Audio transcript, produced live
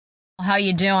How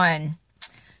you doing?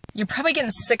 You're probably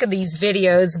getting sick of these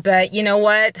videos, but you know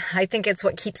what? I think it's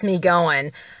what keeps me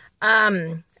going.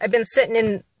 I've been sitting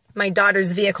in my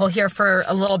daughter's vehicle here for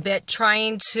a little bit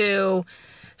trying to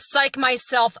psych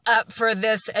myself up for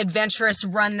this adventurous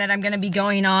run that I'm going to be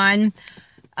going on.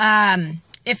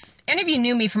 If any of you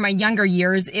knew me from my younger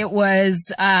years, it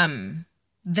was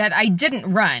that I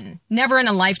didn't run. Never in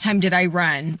a lifetime did I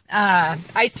run.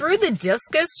 I threw the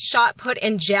discus, shot put,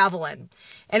 and javelin.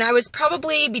 And I was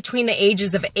probably between the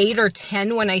ages of 8 or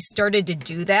 10 when I started to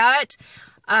do that.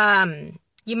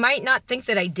 You might not think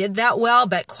that I did that well,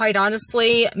 but quite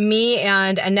honestly, me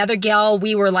and another gal,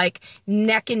 we were like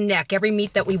neck and neck. Every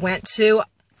meet that we went to,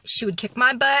 she would kick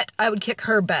my butt, I would kick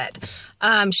her butt.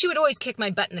 She would always kick my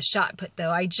butt in the shot put,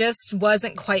 though. I just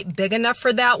wasn't quite big enough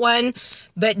for that one.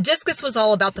 But discus was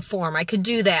all about the form. I could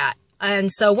do that.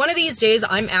 And so one of these days,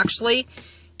 I'm actually,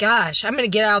 gosh, I'm going to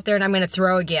get out there and I'm going to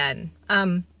throw again.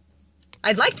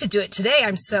 I'd like to do it today.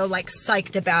 I'm so like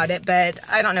psyched about it, but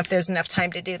I don't know if there's enough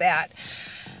time to do that.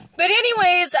 But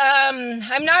anyways,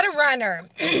 I'm not a runner.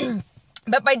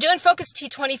 But by doing Focus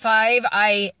T25,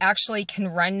 I actually can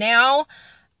run now.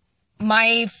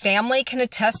 My family can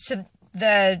attest to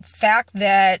the fact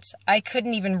that I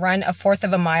couldn't even run 1/4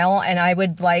 of a mile, and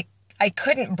I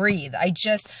couldn't breathe. I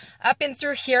just, up and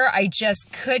through here, I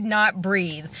just could not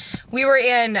breathe. We were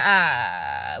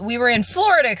in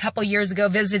Florida a couple years ago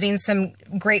visiting some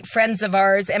great friends of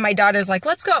ours, and my daughter's like,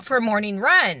 let's go out for a morning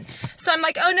run. So I'm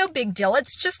like, oh, no big deal.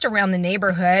 It's just around the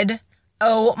neighborhood.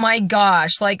 Oh my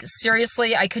gosh. Like,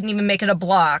 seriously, I couldn't even make it a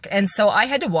block. And so I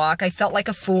had to walk. I felt like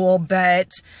a fool,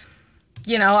 but,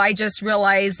 you know, I just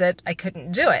realized that I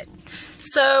couldn't do it.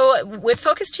 So with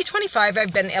Focus T25,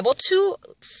 I've been able to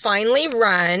finally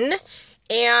run,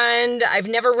 and I've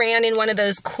never ran in one of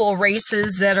those cool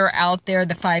races that are out there,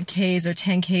 the 5Ks or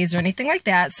 10Ks or anything like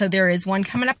that. So there is one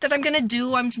coming up that I'm going to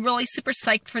do. I'm really super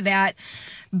psyched for that.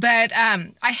 But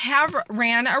I have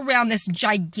ran around this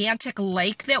gigantic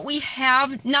lake that we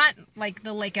have, not like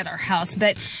the lake at our house,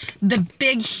 but the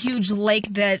big, huge lake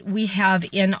that we have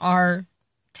in our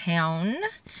town.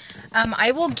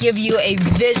 I will give you a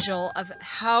visual of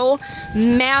how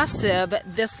massive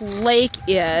this lake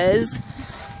is.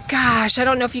 Gosh, I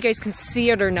don't know if you guys can see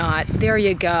it or not. There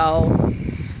you go.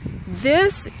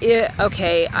 This is,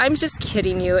 okay, I'm just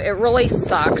kidding you. It really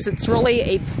sucks. It's really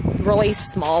a really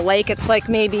small lake. It's like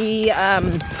maybe, I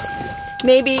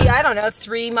don't know,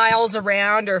 3 miles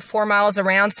around or 4 miles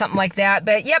around, something like that.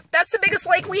 But yep, that's the biggest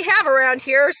lake we have around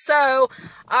here. So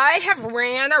I have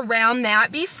ran around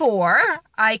that before.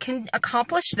 I can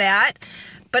accomplish that,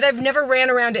 but I've never ran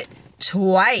around it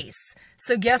twice.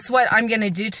 So guess what I'm going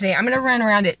to do today? I'm going to run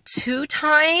around it 2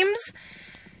 times.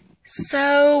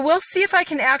 So we'll see if I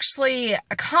can actually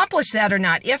accomplish that or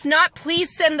not. If not,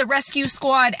 please send the rescue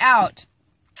squad out.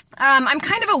 I'm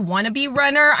kind of a wannabe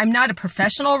runner. I'm not a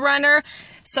professional runner.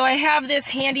 So I have this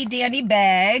handy dandy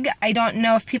bag. I don't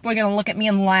know if people are going to look at me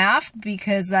and laugh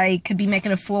because I could be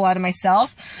making a fool out of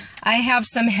myself. I have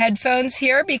some headphones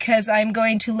here because I'm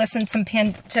going to listen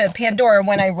to Pandora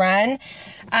when I run.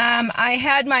 I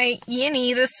had my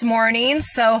E&E this morning,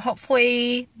 so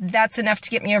hopefully that's enough to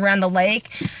get me around the lake.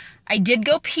 I did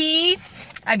go pee.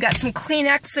 I've got some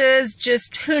Kleenexes,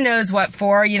 just who knows what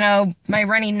for, you know, my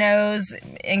runny nose,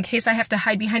 in case I have to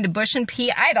hide behind a bush and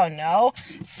pee. I don't know.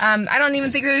 I don't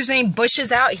even think there's any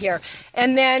bushes out here.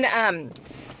 And then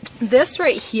this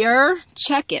right here,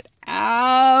 check it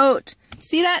out.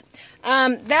 See that?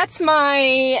 That's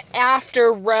my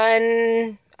after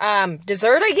run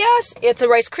dessert, I guess. It's a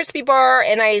Rice Krispie bar,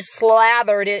 and I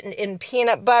slathered it in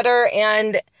peanut butter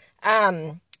and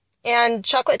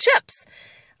chocolate chips.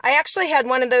 I actually had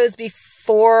one of those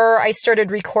before I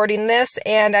started recording this,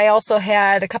 and I also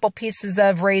had a couple pieces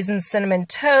of raisin cinnamon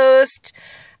toast.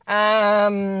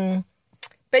 But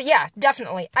yeah,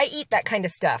 definitely. I eat that kind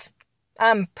of stuff.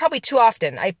 Probably too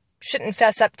often. I shouldn't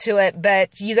fess up to it,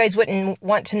 but you guys wouldn't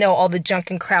want to know all the junk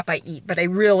and crap I eat, but I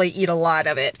really eat a lot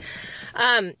of it.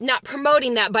 Not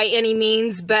promoting that by any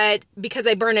means, but because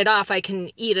I burn it off, I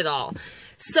can eat it all.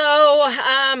 So,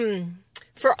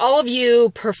 for all of you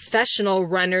professional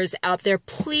runners out there,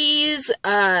 please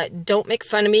don't make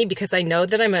fun of me because I know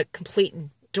that I'm a complete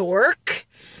dork.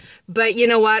 But you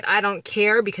know what? I don't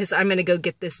care because I'm going to go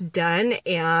get this done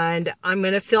and I'm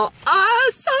going to feel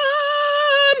awesome.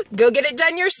 Go get it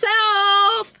done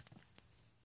yourself.